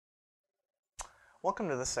Welcome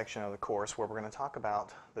to this section of the course where we're going to talk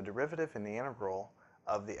about the derivative and the integral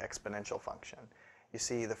of the exponential function. You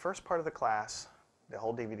see, the first part of the class, the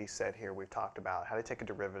whole DVD set here, we've talked about how to take a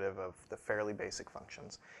derivative of the fairly basic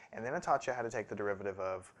functions, and then I taught you how to take the derivative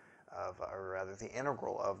or rather the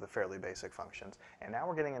integral of the fairly basic functions. And now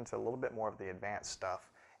we're getting into a little bit more of the advanced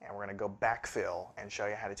stuff, and we're going to go backfill and show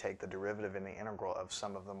you how to take the derivative and the integral of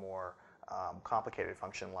some of the more complicated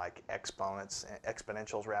function like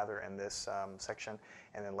exponentials rather in this section,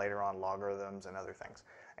 and then later on logarithms and other things.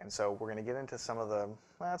 And so we're going to get into some of the,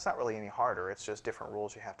 well, it's not really any harder, it's just different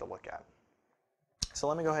rules you have to look at. So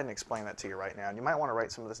let me go ahead and explain that to you right now. And you might want to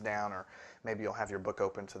write some of this down, or maybe you'll have your book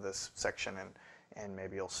open to this section and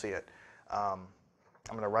maybe you'll see it. I'm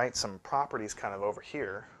going to write some properties kind of over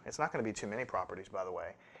here. It's not going to be too many properties, by the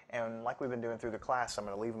way. And like we've been doing through the class, I'm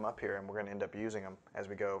going to leave them up here and we're going to end up using them as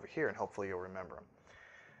we go over here, and hopefully you'll remember them.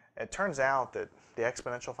 It turns out that the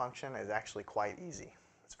exponential function is actually quite easy.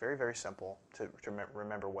 It's very, very simple to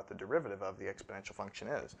remember what the derivative of the exponential function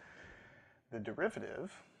is. The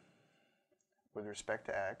derivative with respect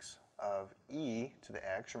to x of e to the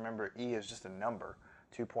x, remember e is just a number,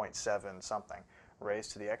 2.7 something,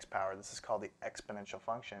 raised to the x power, this is called the exponential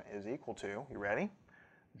function, is equal to, you ready?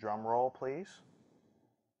 Drum roll please.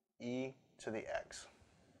 E to the x.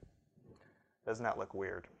 Doesn't that look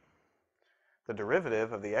weird? The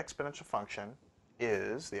derivative of the exponential function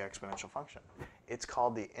is the exponential function. It's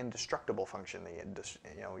called the indestructible function.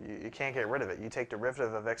 You can't get rid of it. You take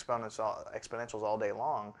derivative of exponentials all day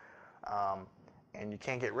long, and you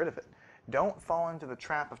can't get rid of it. Don't fall into the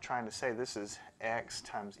trap of trying to say this is x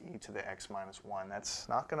times e to the x minus 1. That's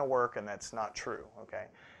not going to work, and that's not true. Okay.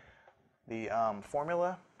 The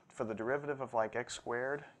formula for the derivative of like x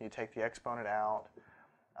squared, you take the exponent out,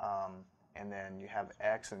 and then you have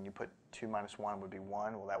x, and you put 2 minus 1 would be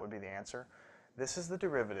 1. Well, that would be the answer. This is the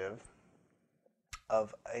derivative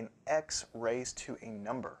of an x raised to a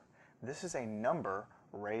number. This is a number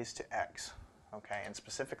raised to x. Okay, and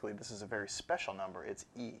specifically, this is a very special number. It's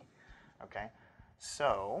e. Okay,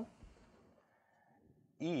 so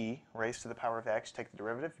e raised to the power of x, take the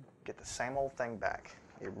derivative, get the same old thing back.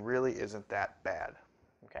 It really isn't that bad.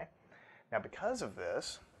 Okay, now because of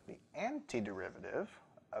this, the antiderivative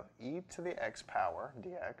of e to the x power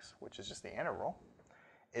dx, which is just the integral,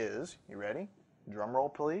 is, you ready? Drum roll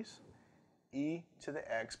please. E to the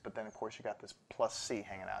x, but then of course you got this plus c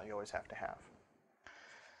hanging out. You always have to have.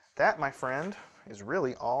 That, my friend, is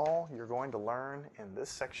really all you're going to learn in this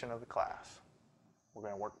section of the class. We're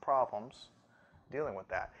going to work problems dealing with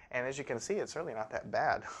that. And as you can see, it's really not that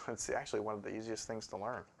bad. It's actually one of the easiest things to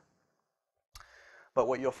learn. But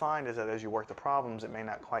what you'll find is that as you work the problems, it may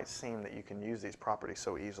not quite seem that you can use these properties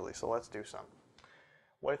so easily. So let's do some.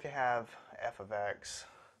 What if you have f of x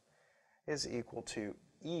is equal to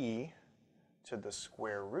e to the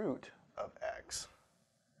square root of x?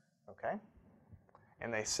 Okay?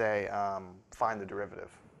 And they say, find the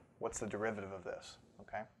derivative. What's the derivative of this?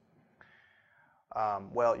 Okay.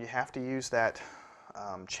 Well, you have to use that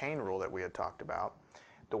chain rule that we had talked about.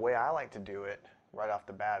 The way I like to do it right off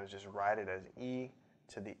the bat is just write it as e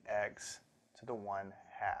to the x to the 1/2.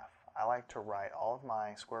 I like to write all of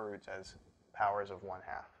my square roots as powers of 1/2.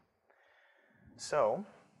 So,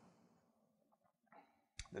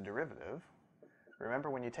 the derivative, remember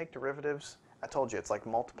when you take derivatives, I told you it's like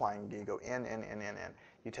multiplying. You go in.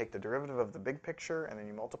 You take the derivative of the big picture, and then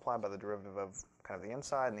you multiply by the derivative of kind of the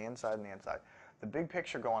inside and the inside and the inside. The big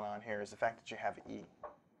picture going on here is the fact that you have e.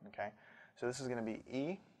 Okay, so this is going to be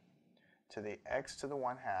e to the x to the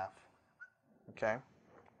 1/2. Okay,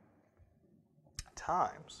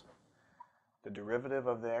 times the derivative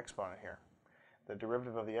of the exponent here. The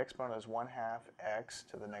derivative of the exponent is 1/2 x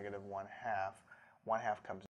to the negative 1/2. 1/2 comes